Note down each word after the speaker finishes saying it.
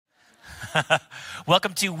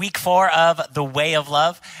Welcome to week 4 of The Way of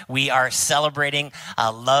Love. We are celebrating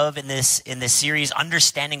love in this series,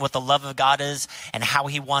 understanding what the love of God is and how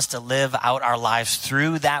he wants to live out our lives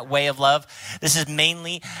through that way of love. This is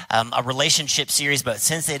mainly a relationship series, but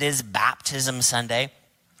since it is Baptism Sunday,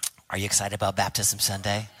 are you excited about Baptism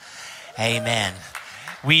Sunday? Amen.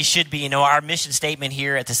 We should be. Our mission statement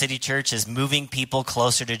here at the City Church is moving people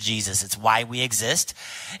closer to Jesus. It's why we exist.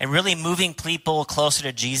 And really moving people closer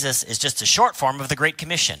to Jesus is just a short form of the Great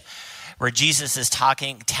Commission, where Jesus is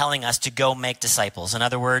telling us to go make disciples. In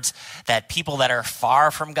other words, that people that are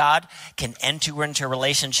far from God can enter into a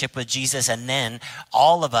relationship with Jesus, and then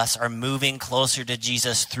all of us are moving closer to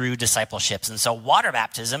Jesus through discipleships. And so water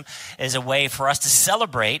baptism is a way for us to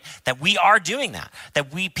celebrate that we are doing that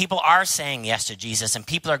people are saying yes to Jesus, and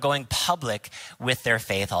people are going public with their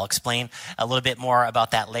faith. I'll explain a little bit more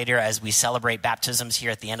about that later as we celebrate baptisms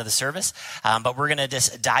here at the end of the service. But we're going to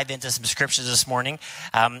just dive into some scriptures this morning.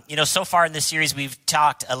 So far in this series, we've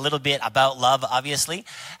talked a little bit about love, obviously.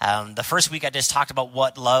 The first week, I just talked about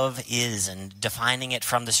what love is and defining it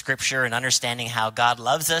from the scripture and understanding how God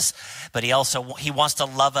loves us, but he wants to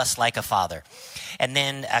love us like a father. And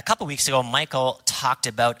then a couple weeks ago, Michael talked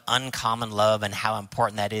about uncommon love and how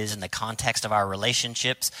important that is in the context of our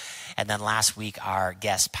relationships. And then last week, our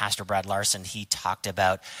guest, Pastor Brad Larson, he talked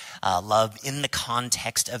about love in the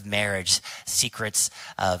context of marriage, secrets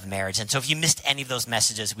of marriage. And so if you missed any of those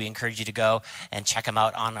messages, we encourage you to go and check them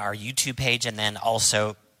out on our YouTube page, and then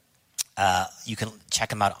also you can check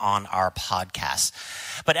them out on our podcast.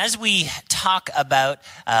 But as we talk about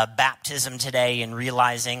baptism today and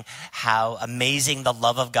realizing how amazing the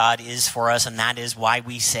love of God is for us, and that is why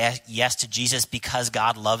we say yes to Jesus, because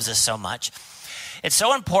God loves us so much, it's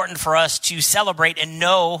so important for us to celebrate and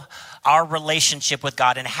know our relationship with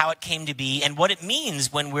God and how it came to be and what it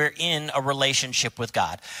means when we're in a relationship with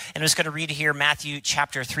God. And I'm just going to read here Matthew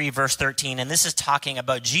chapter 3, verse 13. And this is talking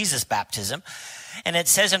about Jesus' baptism. And it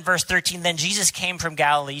says in verse 13, "Then Jesus came from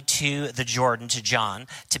Galilee to the Jordan, to John,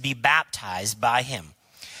 to be baptized by him.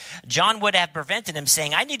 John would have prevented him,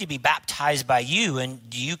 saying, 'I need to be baptized by you, and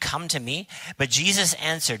do you come to me?' But Jesus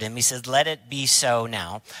answered him, he says, 'Let it be so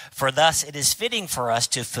now, for thus it is fitting for us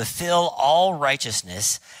to fulfill all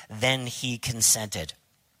righteousness.' Then he consented.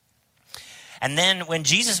 And then when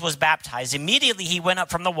Jesus was baptized, immediately he went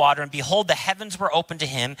up from the water, and behold, the heavens were opened to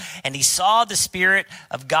him, and he saw the Spirit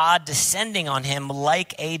of God descending on him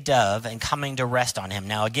like a dove and coming to rest on him."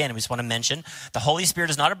 Now again, we just want to mention, the Holy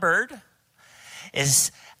Spirit is not a bird,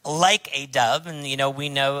 is like a dove, and we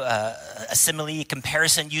know a simile,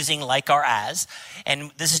 comparison using like or as,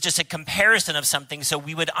 and this is just a comparison of something so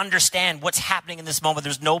we would understand what's happening in this moment.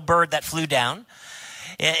 There's no bird that flew down.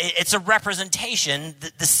 It's a representation,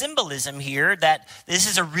 the symbolism here, that this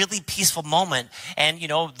is a really peaceful moment, and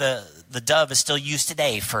the dove is still used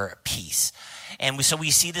today for peace. And so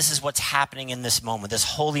we see this is what's happening in this moment, this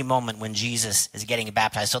holy moment when Jesus is getting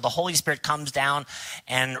baptized. So the Holy Spirit comes down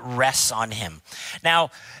and rests on him.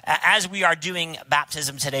 Now, as we are doing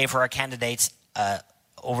baptism today for our candidates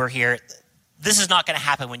over here, this is not going to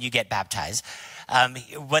happen when you get baptized.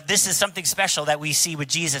 But this is something special that we see with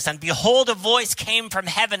Jesus. "And behold, a voice came from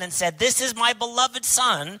heaven and said, 'This is my beloved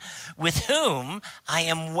Son, with whom I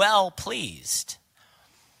am well pleased.'"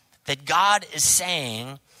 That God is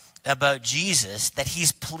saying about Jesus that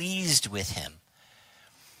he's pleased with him.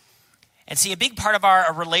 And see, a big part of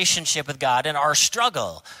our relationship with God and our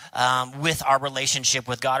struggle with our relationship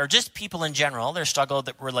with God, or just people in general, their struggle with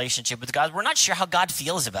the relationship with God, we're not sure how God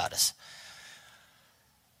feels about us.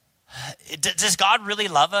 Does God really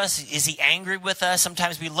love us? Is he angry with us?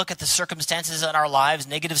 Sometimes we look at the circumstances in our lives,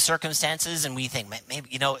 negative circumstances, and we think, maybe,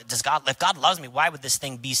 if God loves me, why would this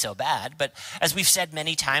thing be so bad? But as we've said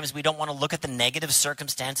many times, we don't want to look at the negative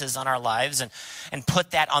circumstances on our lives and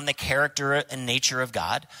put that on the character and nature of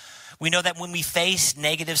God. We know that when we face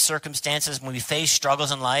negative circumstances, when we face struggles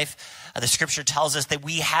in life, the scripture tells us that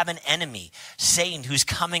we have an enemy, Satan, who's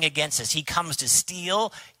coming against us. He comes to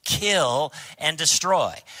steal, kill, and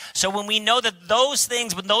destroy. So when we know that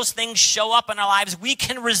when those things show up in our lives, we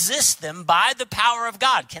can resist them by the power of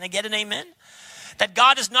God. Can I get an amen? That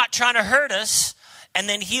God is not trying to hurt us and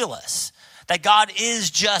then heal us. That God is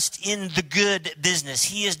just in the good business.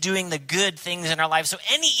 He is doing the good things in our lives. So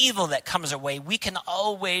any evil that comes our way, we can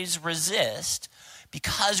always resist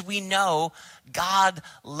because we know God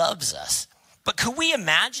loves us. But could we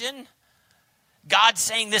imagine God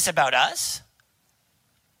saying this about us?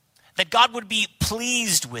 That God would be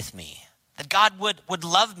pleased with me. That God would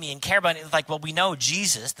love me and care about me. Like, well, we know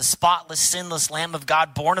Jesus, the spotless, sinless Lamb of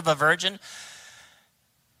God, born of a virgin,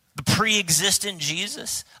 the pre-existent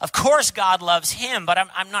Jesus. Of course God loves him, but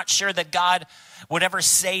I'm not sure that God would ever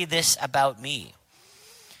say this about me.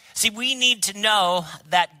 See, we need to know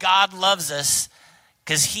that God loves us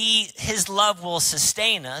because his love will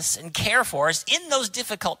sustain us and care for us in those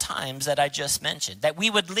difficult times that I just mentioned. That we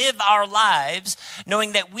would live our lives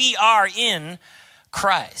knowing that we are in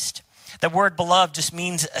Christ. The word beloved just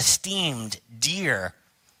means esteemed, dear.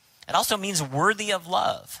 It also means worthy of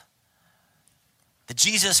love. That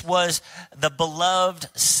Jesus was the beloved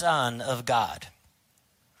Son of God.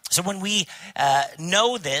 So when we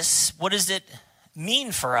know this, what does it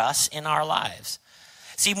mean for us in our lives?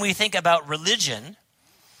 See, when we think about religion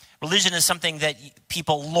is something that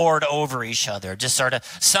people lord over each other, just sort of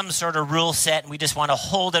some sort of rule set, and we just want to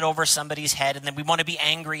hold it over somebody's head, and then we want to be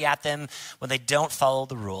angry at them when they don't follow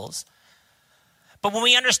the rules. But when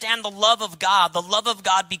we understand the love of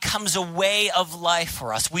God becomes a way of life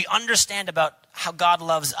for us. We understand about how God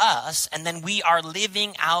loves us, and then we are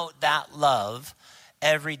living out that love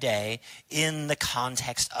every day in the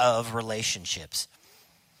context of relationships.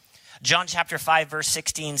 John chapter 5, verse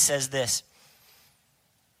 16 says this.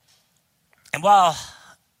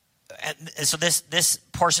 So this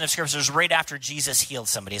portion of scripture is right after Jesus healed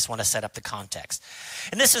somebody. I just want to set up the context.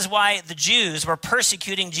 And this is why the Jews were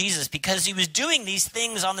persecuting Jesus, because he was doing these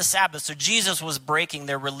things on the Sabbath. So Jesus was breaking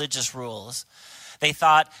their religious rules. They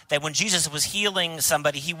thought that when Jesus was healing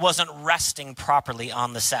somebody, he wasn't resting properly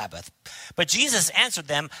on the Sabbath. But Jesus answered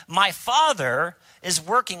them, "My Father is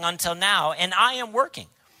working until now, and I am working."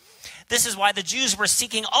 This is why the Jews were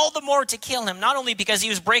seeking all the more to kill him, not only because he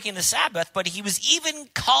was breaking the Sabbath, but he was even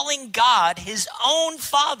calling God his own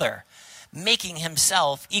Father, making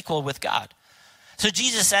himself equal with God. So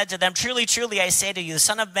Jesus said to them, "Truly, truly, I say to you, the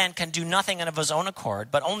Son of Man can do nothing of his own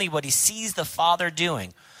accord, but only what he sees the Father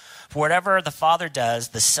doing. For whatever the Father does,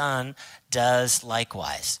 the Son does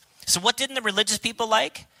likewise." So what didn't the religious people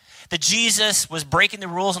like? That Jesus was breaking the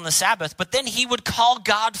rules on the Sabbath, but then he would call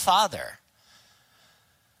God Father.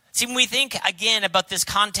 See, when we think, again, about this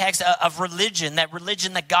context of religion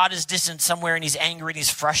that God is distant somewhere and he's angry and he's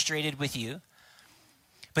frustrated with you.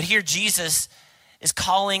 But here Jesus is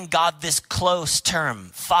calling God this close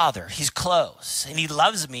term, Father. He's close and he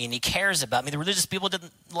loves me and he cares about me. The religious people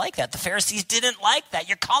didn't like that. The Pharisees didn't like that.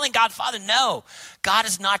 You're calling God Father? No, God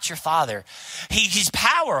is not your Father. He's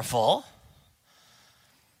powerful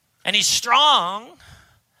and he's strong,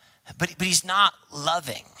 but he's not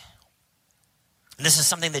loving. And this is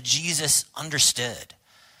something that Jesus understood.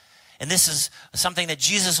 And this is something that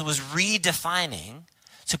Jesus was redefining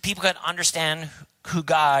so people could understand who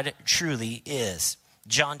God truly is.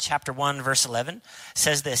 John chapter 1, verse 11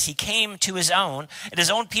 says this: "He came to his own, and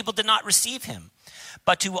his own people did not receive him.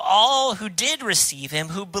 But to all who did receive him,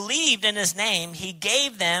 who believed in his name, he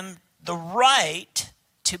gave them the right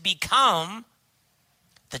to become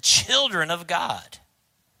the children of God."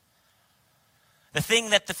 The thing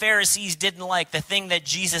that the Pharisees didn't like, the thing that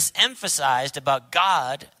Jesus emphasized about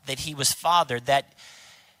God, that he was Father, that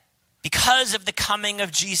because of the coming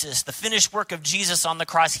of Jesus, the finished work of Jesus on the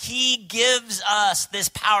cross, he gives us this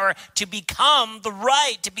power to become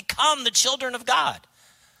the children of God.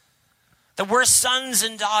 That we're sons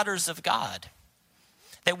and daughters of God.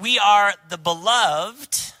 That we are the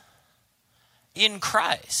beloved in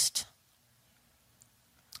Christ.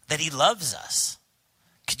 That he loves us.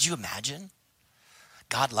 Could you imagine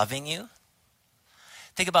God loving you?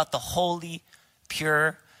 Think about the holy,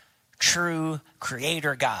 pure, true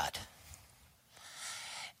creator God.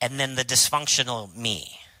 And then the dysfunctional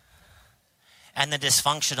me. And the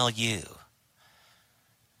dysfunctional you.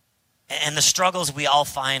 And the struggles we all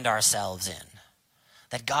find ourselves in.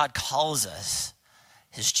 That God calls us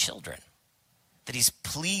his children. That he's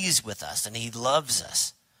pleased with us and he loves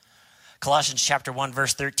us. Colossians chapter 1,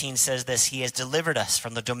 verse 13 says this: "He has delivered us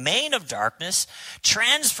from the domain of darkness,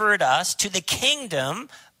 transferred us to the kingdom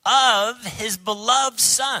of his beloved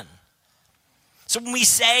Son." So when we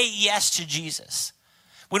say yes to Jesus,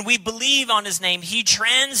 when we believe on his name, he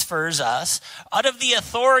transfers us out of the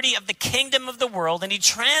authority of the kingdom of the world, and he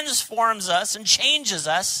transforms us and changes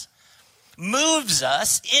us, moves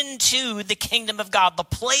us into the kingdom of God, the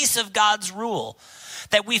place of God's rule.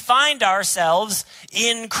 That we find ourselves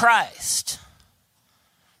in Christ.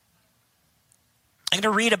 I'm going to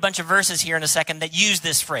read a bunch of verses here in a second that use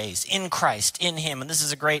this phrase, in Christ, in him. And this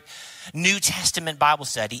is a great New Testament Bible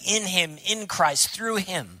study. In him, in Christ, through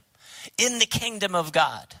him, in the kingdom of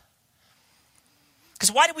God.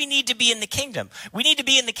 Because why do we need to be in the kingdom? We need to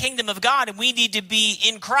be in the kingdom of God, and we need to be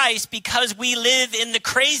in Christ because we live in the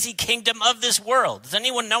crazy kingdom of this world. Does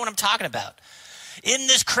anyone know what I'm talking about? In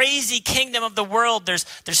this crazy kingdom of the world, there's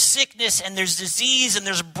sickness and there's disease and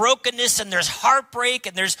there's brokenness and there's heartbreak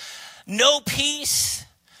and there's no peace.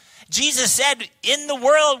 Jesus said, in the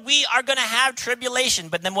world, we are going to have tribulation.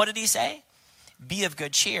 But then what did he say? Be of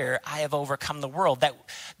good cheer. I have overcome the world. That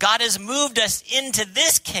God has moved us into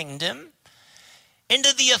this kingdom,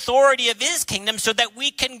 into the authority of his kingdom, so that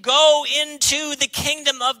we can go into the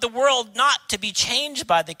kingdom of the world, not to be changed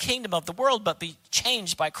by the kingdom of the world, but be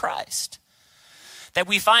changed by Christ. That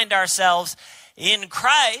we find ourselves in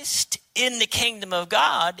Christ, in the kingdom of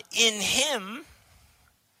God, in him,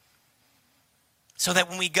 so that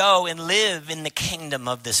when we go and live in the kingdom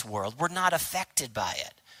of this world, we're not affected by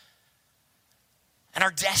it. And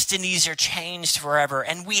our destinies are changed forever.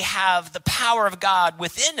 And we have the power of God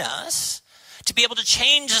within us to be able to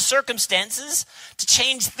change the circumstances, to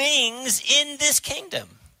change things in this kingdom.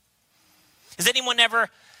 Has anyone ever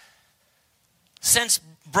sensed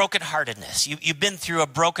brokenheartedness? You've been through a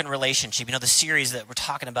broken relationship. You know, the series that we're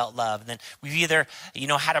talking about love. And then we've either,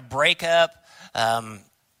 had a breakup.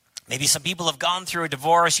 Maybe some people have gone through a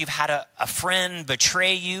divorce. You've had a friend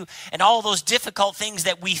betray you. And all those difficult things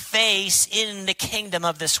that we face in the kingdom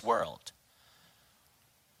of this world.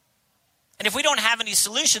 And if we don't have any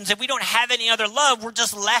solutions, if we don't have any other love, we're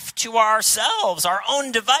just left to ourselves, our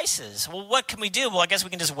own devices. Well, what can we do? Well, I guess we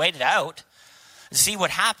can just wait it out and see what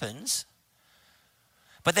happens.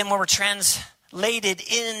 But then when we're translated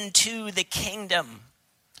into the kingdom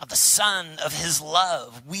of the Son of his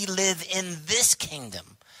love, we live in this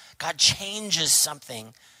kingdom. God changes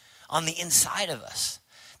something on the inside of us,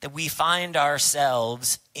 that we find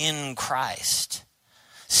ourselves in Christ.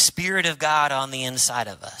 Spirit of God on the inside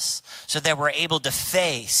of us, so that we're able to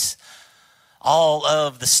face all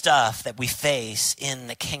of the stuff that we face in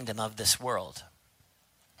the kingdom of this world.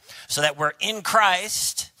 So that we're in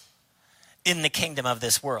Christ in the kingdom of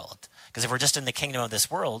this world. Because if we're just in the kingdom of this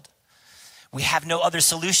world, we have no other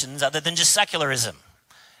solutions other than just secularism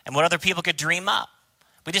and what other people could dream up.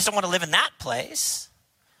 We just don't want to live in that place.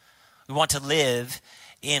 We want to live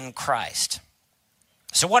in Christ.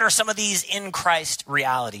 So what are some of these in Christ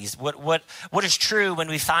realities? What is true when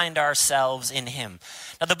we find ourselves in him?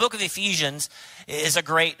 Now, the book of Ephesians is a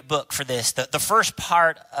great book for this. The first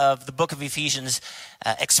part of the book of Ephesians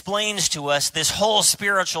explains to us this whole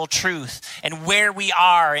spiritual truth and where we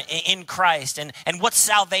are in Christ and what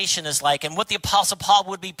salvation is like and what the Apostle Paul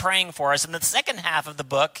would be praying for us. And the second half of the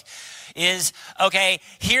book is, okay,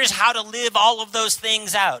 here's how to live all of those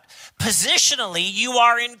things out. Positionally, you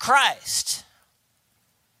are in Christ.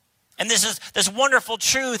 And this wonderful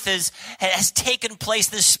truth has taken place.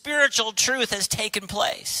 This spiritual truth has taken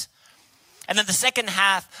place. And then the second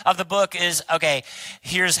half of the book is, okay,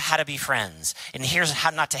 here's how to be friends. And here's how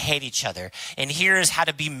not to hate each other. And here's how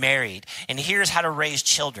to be married. And here's how to raise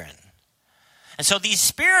children. And so these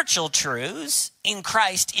spiritual truths in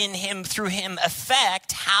Christ, in him, through him,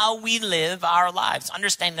 affect how we live our lives.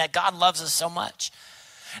 Understanding that God loves us so much,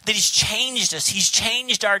 that he's changed us, he's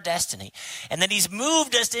changed our destiny, and that he's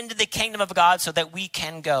moved us into the kingdom of God so that we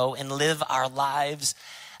can go and live our lives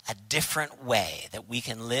a different way, that we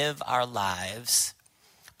can live our lives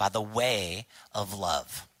by the way of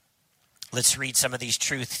love. Let's read some of these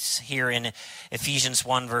truths here in Ephesians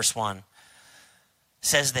 1, verse 1. It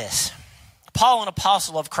says this: Paul, an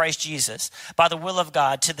apostle of Christ Jesus, by the will of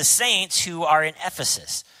God, to the saints who are in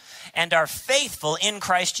Ephesus and are faithful in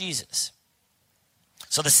Christ Jesus.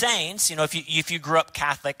 So the saints, if you grew up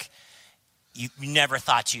Catholic, you never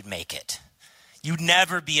thought you'd make it. You'd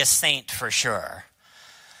never be a saint for sure.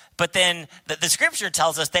 But then the scripture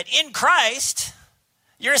tells us that in Christ,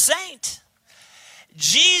 you're a saint.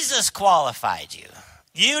 Jesus qualified you.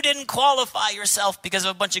 You didn't qualify yourself because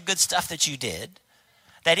of a bunch of good stuff that you did.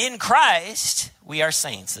 That in Christ, we are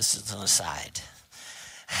saints. This is an aside.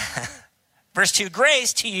 Verse 2,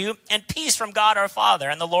 grace to you and peace from God our Father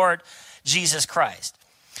and the Lord Jesus Christ.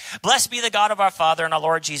 Blessed be the God of our Father and our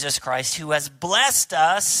Lord Jesus Christ, who has blessed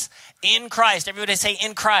us in Christ. Everybody say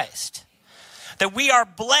in Christ. That we are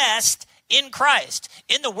blessed in Christ.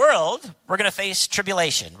 In the world, we're going to face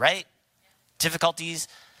tribulation, right? Difficulties,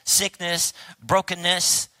 sickness,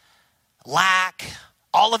 brokenness, lack,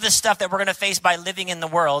 all of this stuff that we're going to face by living in the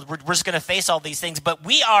world. We're just going to face all these things, but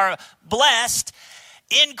we are blessed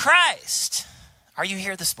in Christ. Are you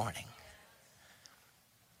here this morning?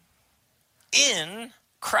 In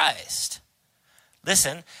Christ.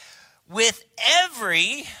 Listen, with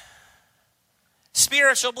every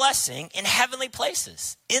spiritual blessing in heavenly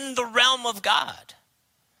places, in the realm of God.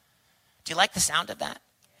 Do you like the sound of that?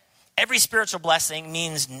 Every spiritual blessing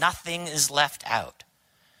means nothing is left out.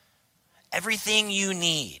 Everything you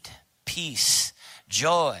need, peace,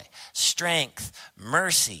 joy, strength,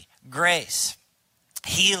 mercy, grace,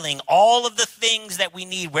 healing, all of the things that we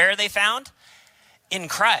need. Where are they found? In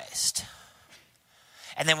Christ.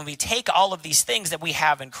 And then when we take all of these things that we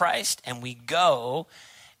have in Christ and we go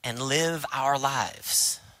and live our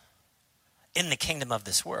lives in the kingdom of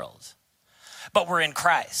this world. But we're in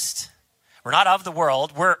Christ. We're not of the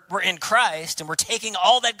world. We're in Christ, and we're taking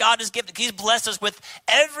all that God has given. He's blessed us with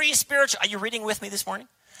every spiritual. Are you reading with me this morning?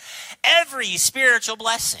 Every spiritual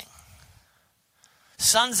blessing.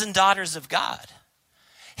 Sons and daughters of God.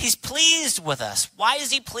 He's pleased with us. Why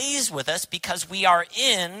is he pleased with us? Because we are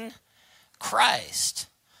in Christ.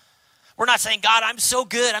 We're not saying, God, I'm so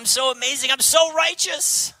good. I'm so amazing. I'm so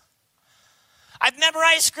righteous. I've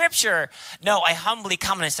memorized scripture. No, I humbly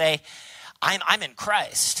come and I say, I'm in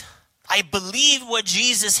Christ. I believe what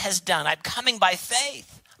Jesus has done. I'm coming by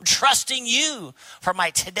faith. I'm trusting you for my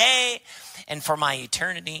today and for my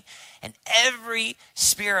eternity and every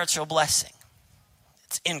spiritual blessing.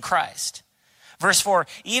 It's in Christ. Verse 4,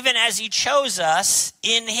 even as he chose us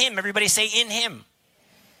in him. Everybody say in him.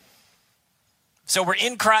 So we're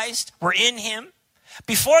in Christ. We're in him.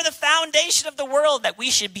 Before the foundation of the world, that we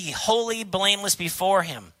should be holy, blameless before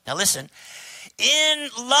him. Now listen. In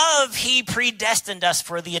love, he predestined us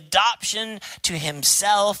for the adoption to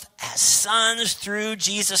himself as sons through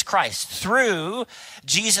Jesus Christ. Through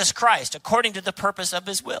Jesus Christ, according to the purpose of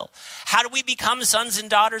his will. How do we become sons and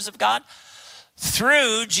daughters of God?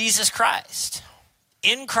 Through Jesus Christ.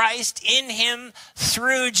 In Christ, in him,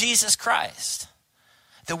 through Jesus Christ.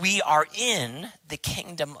 That we are in the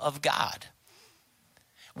kingdom of God.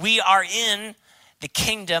 We are in the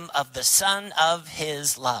kingdom of the Son of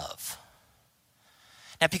his love.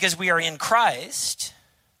 Now, because we are in Christ,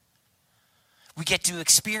 we get to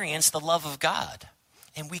experience the love of God.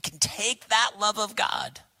 And we can take that love of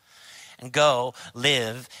God and go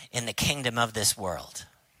live in the kingdom of this world.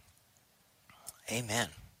 Amen.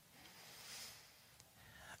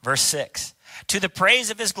 Verse 6. To the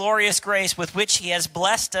praise of his glorious grace with which he has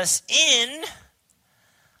blessed us in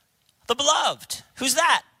the beloved. Who's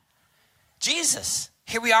that? Jesus.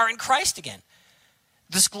 Here we are in Christ again.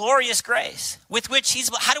 This glorious grace with which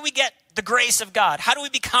how do we get the grace of God? How do we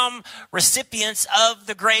become recipients of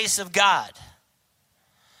the grace of God?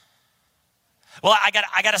 Well, I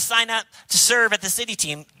got to sign up to serve at the city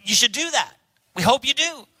team. You should do that. We hope you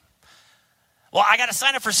do. Well, I got to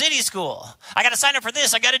sign up for city school. I got to sign up for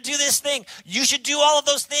this. I got to do this thing. You should do all of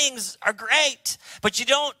those things are great, but you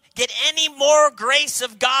don't get any more grace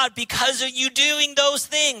of God because of you doing those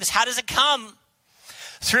things. How does it come?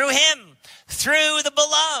 Through him. Through the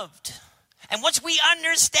beloved. And once we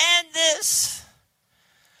understand this,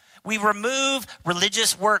 we remove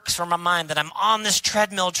religious works from our mind that I'm on this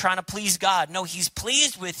treadmill trying to please God. No, he's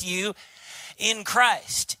pleased with you in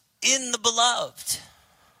Christ, in the beloved.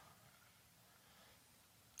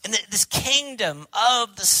 In this kingdom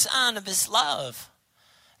of the Son of his love.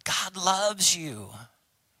 God loves you.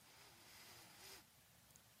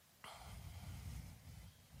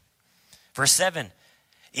 Verse 7.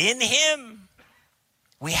 In him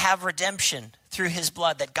we have redemption through his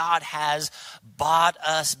blood, that God has bought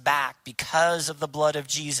us back because of the blood of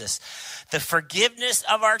Jesus. The forgiveness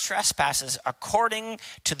of our trespasses according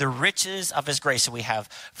to the riches of his grace. So we have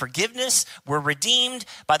forgiveness. We're redeemed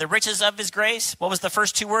by the riches of his grace. What was the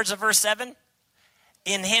first two words of verse 7?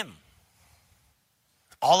 In him.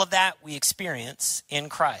 All of that we experience in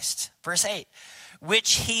Christ. Verse 8.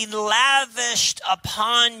 Which he lavished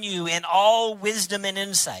upon you in all wisdom and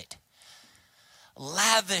insight.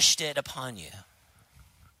 Lavished it upon you.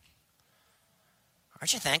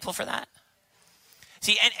 Aren't you thankful for that?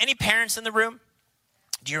 See, any parents in the room?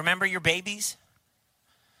 Do you remember your babies?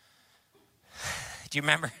 Do you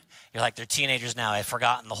remember? You're like, they're teenagers now. I've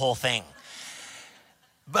forgotten the whole thing.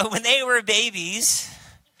 But when they were babies,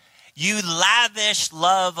 you lavished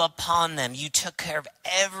love upon them. You took care of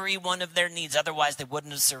every one of their needs. Otherwise, they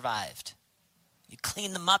wouldn't have survived. You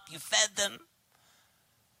cleaned them up. You fed them.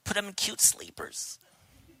 Put them in cute sleepers.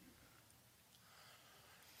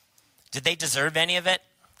 Did they deserve any of it?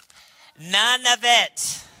 None of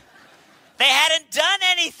it. They hadn't done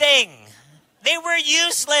anything. They were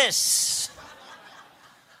useless.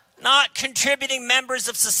 Not contributing members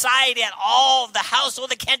of society at all. The household,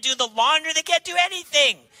 they can't do the laundry. They can't do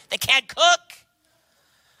anything. They can't cook.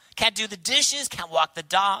 Can't do the dishes. Can't walk the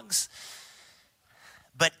dogs.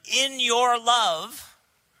 But in your love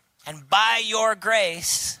and by your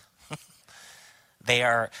grace, they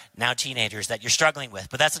are now teenagers that you're struggling with.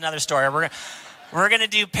 But that's another story. We're going to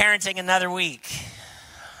do parenting another week.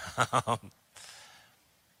 But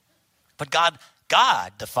God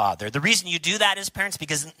God the Father. The reason you do that as parents,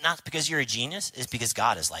 not because you're a genius, is because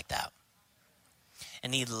God is like that.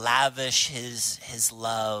 And he lavishes his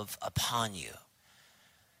love upon you.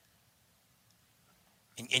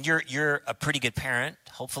 And you're a pretty good parent,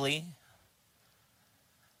 hopefully.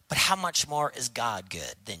 But how much more is God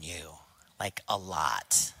good than you? Like a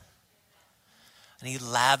lot. And he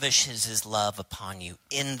lavishes his love upon you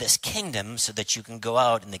in this kingdom so that you can go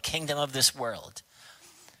out in the kingdom of this world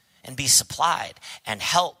and be supplied and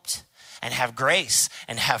helped and have grace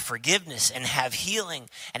and have forgiveness and have healing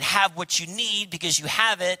and have what you need because you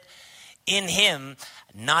have it in him,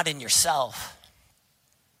 not in yourself,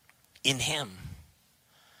 in him.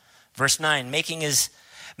 Verse 9,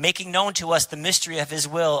 making known to us the mystery of his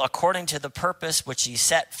will according to the purpose which he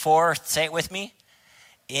set forth, say it with me,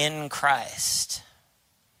 in Christ.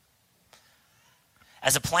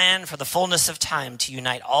 As a plan for the fullness of time to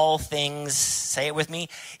unite all things, say it with me,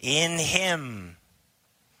 in him.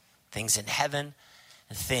 Things in heaven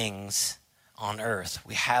and things on earth.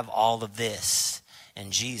 We have all of this in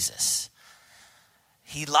Jesus.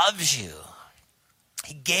 He loves you.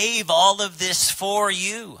 He gave all of this for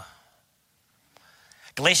you.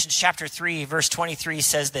 Galatians chapter 3, verse 23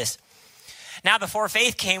 says this. Now before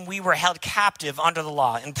faith came, we were held captive under the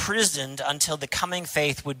law, imprisoned until the coming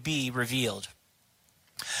faith would be revealed.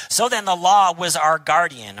 So then the law was our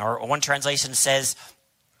guardian, or one translation says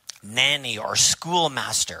nanny or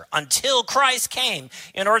schoolmaster, until Christ came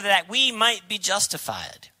in order that we might be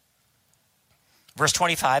justified. Verse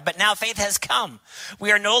 25, but now faith has come.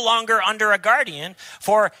 We are no longer under a guardian,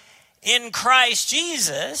 for in Christ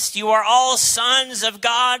Jesus you are all sons of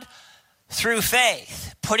God through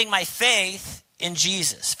faith, putting my faith in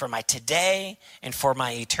Jesus for my today and for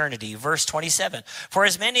my eternity. Verse 27, for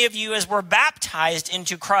as many of you as were baptized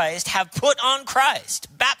into Christ have put on Christ,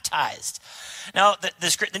 baptized. Now, the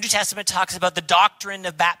New Testament talks about the doctrine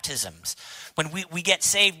of baptisms. When we get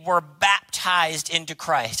saved, we're baptized into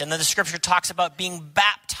Christ. And then the scripture talks about being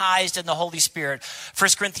baptized in the Holy Spirit. 1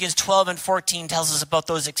 Corinthians 12 and 14 tells us about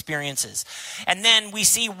those experiences. And then we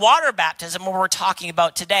see water baptism, what we're talking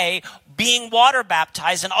about today, being water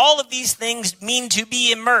baptized. And all of these things mean to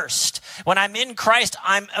be immersed. When I'm in Christ,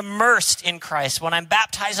 I'm immersed in Christ. When I'm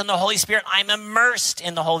baptized in the Holy Spirit, I'm immersed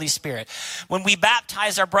in the Holy Spirit. When we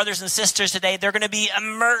baptize our brothers and sisters today, they're going to be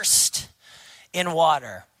immersed in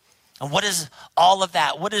water. And what is all of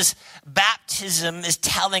that? What is baptism is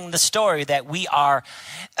telling the story that we are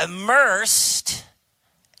immersed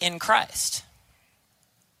in Christ,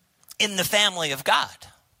 in the family of God.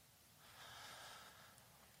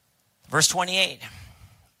 Verse 28.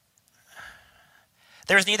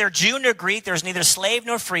 There is neither Jew nor Greek, there is neither slave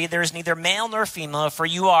nor free, there is neither male nor female, for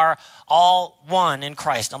you are all one in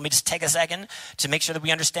Christ. Let me just take a second to make sure that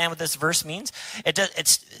we understand what this verse means.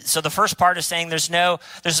 So the first part is saying there's no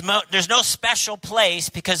special place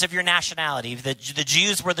because of your nationality. The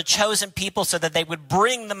Jews were the chosen people so that they would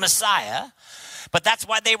bring the Messiah. But that's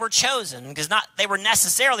why they were chosen, because they were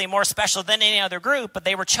necessarily more special than any other group, but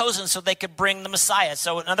they were chosen so they could bring the Messiah.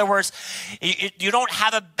 So in other words, you don't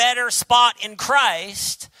have a better spot in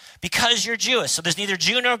Christ because you're Jewish. So there's neither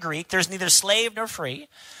Jew nor Greek, there's neither slave nor free.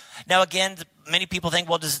 Now again, many people think,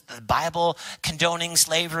 well, does the Bible condoning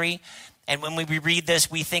slavery? And when we read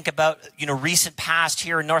this, we think about, recent past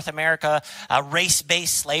here in North America,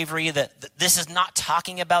 race-based slavery. That this is not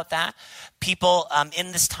talking about that. People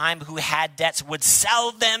in this time who had debts would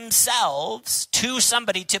sell themselves to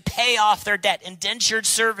somebody to pay off their debt, indentured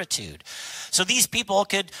servitude. So these people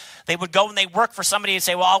they would go and they work for somebody and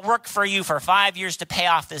say, well, I'll work for you for 5 years to pay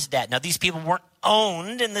off this debt. Now, these people weren't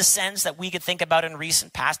owned in the sense that we could think about in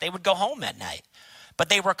recent past. They would go home at night. But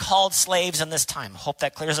they were called slaves in this time. Hope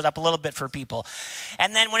that clears it up a little bit for people.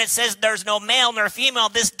 And then when it says there's no male nor female,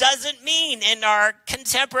 this doesn't mean in our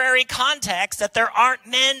contemporary context that there aren't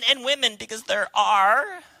men and women, because there are.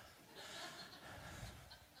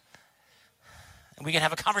 And we can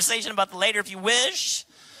have a conversation about that later if you wish.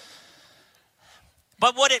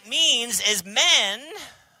 But what it means is men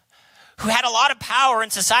who had a lot of power in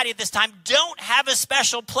society at this time don't have a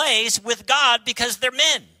special place with God because they're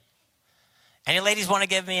men. Any ladies want to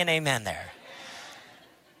give me an amen there?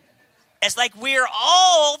 It's like we're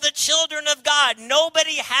all the children of God.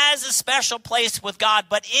 Nobody has a special place with God,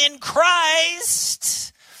 but in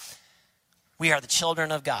Christ, we are the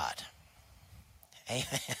children of God. Amen.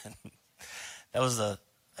 That was a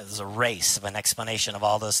race of an explanation of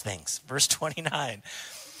all those things. Verse 29.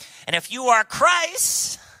 And if you are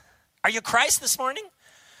Christ, are you Christ this morning?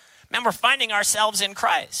 Man, we're finding ourselves in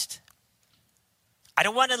Christ. I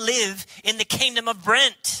don't want to live in the kingdom of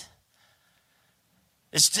Brent.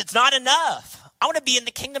 It's not enough. I want to be in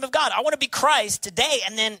the kingdom of God. I want to be Christ today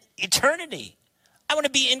and then eternity. I want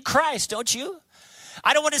to be in Christ, don't you?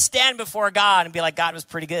 I don't want to stand before God and be like, God was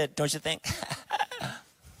pretty good, don't you think?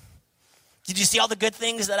 Did you see all the good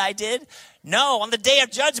things that I did? No, on the day of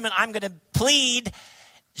judgment, I'm going to plead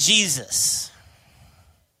Jesus.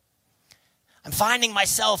 I'm finding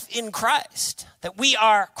myself in Christ, that we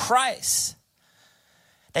are Christ.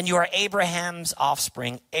 Then you are Abraham's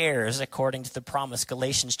offspring, heirs according to the promise.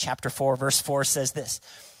 Galatians chapter 4, verse 4 says this.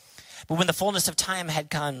 But when the fullness of time had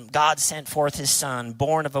come, God sent forth his son,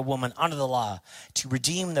 born of a woman under the law, to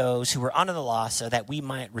redeem those who were under the law so that we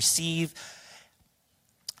might receive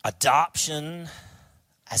adoption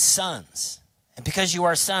as sons. And because you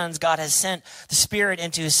are sons, God has sent the Spirit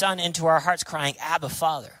into his Son into our hearts, crying, Abba,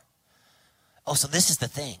 Father. Oh, so this is the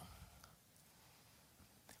thing.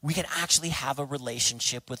 We can actually have a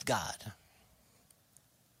relationship with God.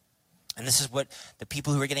 And this is what the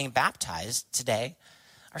people who are getting baptized today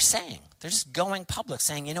are saying. They're just going public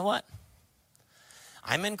saying, you know what?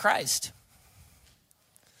 I'm in Christ.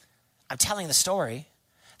 I'm telling the story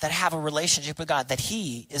that I have a relationship with God, that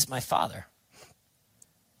he is my Father.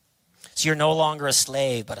 So you're no longer a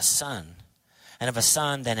slave, but a son. And of a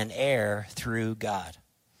son, then an heir through God.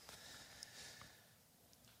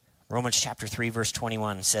 Romans chapter 3, verse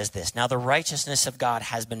 21 says this. Now the righteousness of God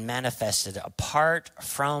has been manifested apart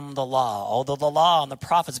from the law. Although the law and the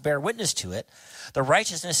prophets bear witness to it, the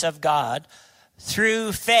righteousness of God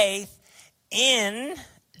through faith in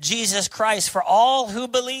Jesus Christ for all who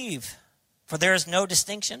believe. For there is no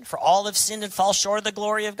distinction, for all have sinned and fall short of the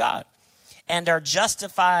glory of God, and are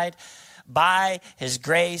justified by his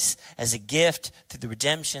grace as a gift through the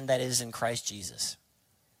redemption that is in Christ Jesus.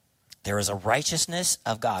 There is a righteousness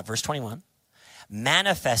of God, verse 21,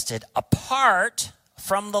 manifested apart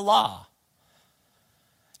from the law.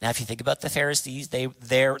 Now, if you think about the Pharisees,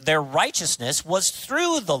 their righteousness was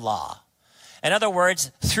through the law. In other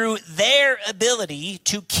words, through their ability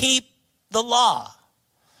to keep the law.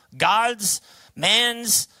 God's,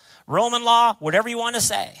 man's, Roman law, whatever you want to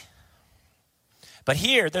say. But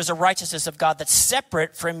here, there's a righteousness of God that's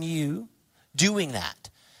separate from you doing that.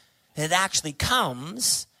 It actually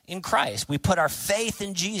comes in Christ. We put our faith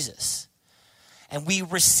in Jesus. And we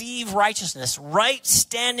receive righteousness, right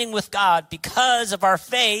standing with God because of our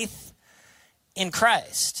faith in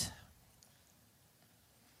Christ.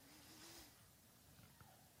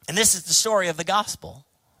 And this is the story of the gospel.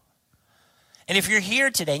 And if you're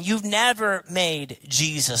here today and you've never made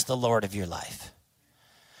Jesus the Lord of your life,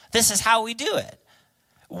 this is how we do it.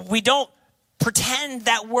 We don't pretend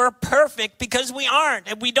that we're perfect because we aren't.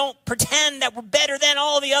 And we don't pretend that we're better than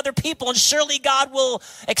all the other people. And surely God will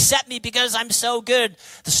accept me because I'm so good.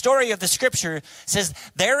 The story of the scripture says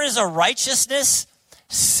there is a righteousness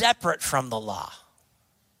separate from the law.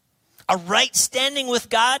 A right standing with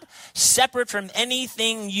God separate from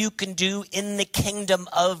anything you can do in the kingdom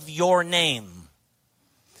of your name.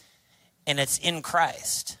 And it's in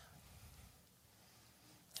Christ.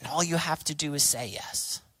 And all you have to do is say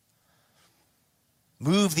yes.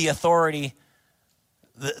 Move the authority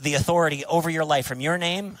over your life from your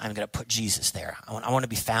name. I'm going to put Jesus there. I want to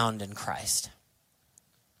be found in Christ.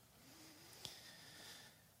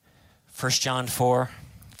 1 John 4,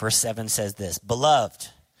 verse 7 says this. Beloved,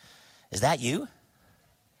 is that you?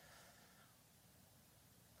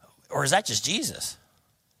 Or is that just Jesus?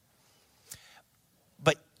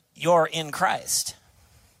 But you're in Christ.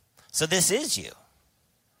 So this is you.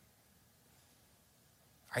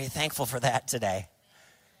 Are you thankful for that today?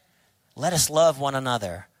 Let us love one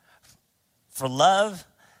another. For love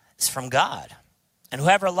is from God. And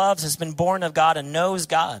whoever loves has been born of God and knows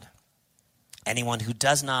God. Anyone who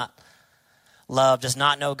does not love does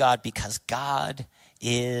not know God because God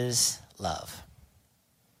is love.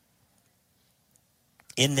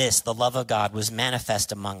 In this, the love of God was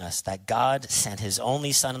manifest among us, that God sent his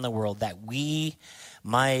only Son in the world that we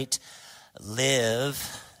might live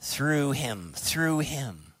through him. Through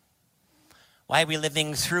him. Why are we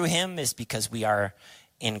living through him is because we are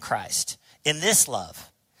in Christ. In this love.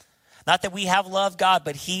 Not that we have loved God,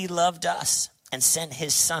 but he loved us and sent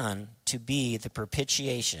his Son to be the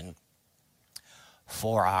propitiation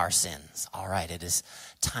for our sins. All right, it is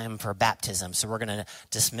time for baptism. So we're going to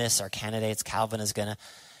dismiss our candidates. Calvin is going to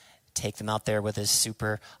take them out there with his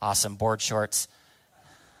super awesome board shorts.